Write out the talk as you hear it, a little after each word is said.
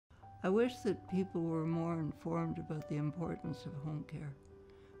I wish that people were more informed about the importance of home care,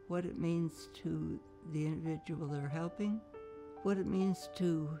 what it means to the individual they're helping, what it means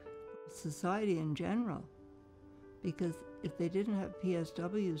to society in general. Because if they didn't have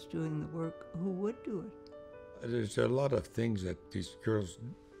PSWs doing the work, who would do it? There's a lot of things that these girls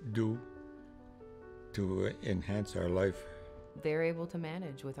do to enhance our life. They're able to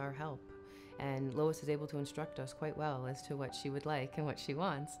manage with our help. And Lois is able to instruct us quite well as to what she would like and what she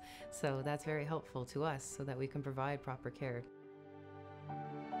wants. So that's very helpful to us so that we can provide proper care.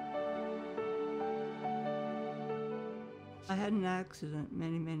 I had an accident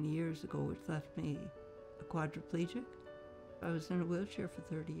many, many years ago which left me a quadriplegic. I was in a wheelchair for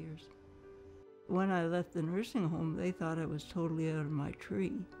 30 years. When I left the nursing home, they thought I was totally out of my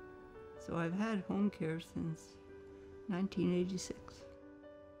tree. So I've had home care since 1986.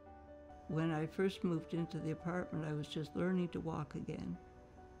 When I first moved into the apartment, I was just learning to walk again.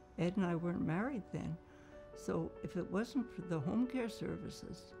 Ed and I weren't married then, so if it wasn't for the home care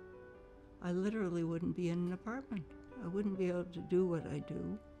services, I literally wouldn't be in an apartment. I wouldn't be able to do what I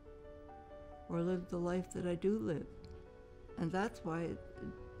do or live the life that I do live. And that's why,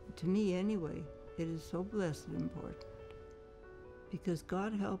 to me anyway, it is so blessed and important. Because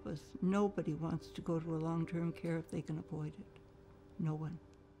God help us, nobody wants to go to a long-term care if they can avoid it. No one.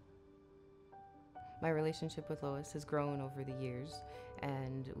 My relationship with Lois has grown over the years,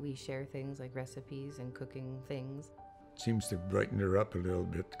 and we share things like recipes and cooking things. Seems to brighten her up a little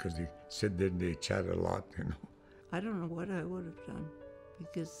bit because they sit there and they chat a lot, you know. I don't know what I would have done,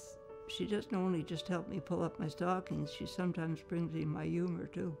 because she doesn't only just help me pull up my stockings, she sometimes brings me my humor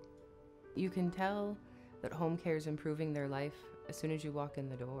too. You can tell that home care is improving their life as soon as you walk in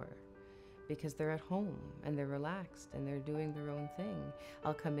the door, because they're at home and they're relaxed and they're doing their own thing.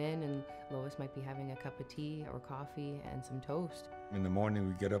 I'll come in and Lois might be having a cup of tea or coffee and some toast. In the morning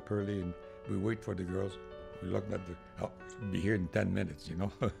we get up early and we wait for the girls. We look at the, oh, we'll be here in 10 minutes, you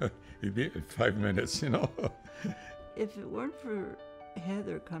know. We'll be here in 5 minutes, you know. If it weren't for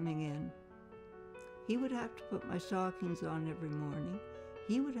Heather coming in, he would have to put my stockings on every morning.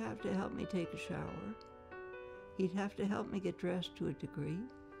 He would have to help me take a shower. He'd have to help me get dressed to a degree.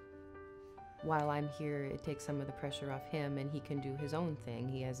 While I'm here, it takes some of the pressure off him and he can do his own thing.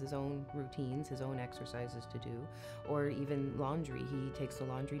 He has his own routines, his own exercises to do, or even laundry. He takes the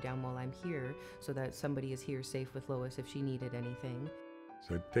laundry down while I'm here so that somebody is here safe with Lois if she needed anything.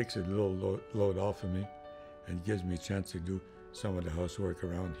 So it takes a little load off of me and gives me a chance to do some of the housework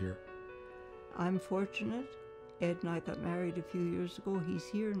around here. I'm fortunate. Ed and I got married a few years ago. He's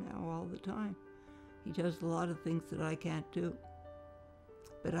here now all the time. He does a lot of things that I can't do.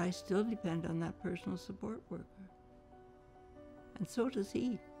 But I still depend on that personal support worker. And so does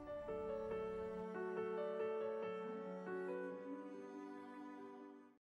he.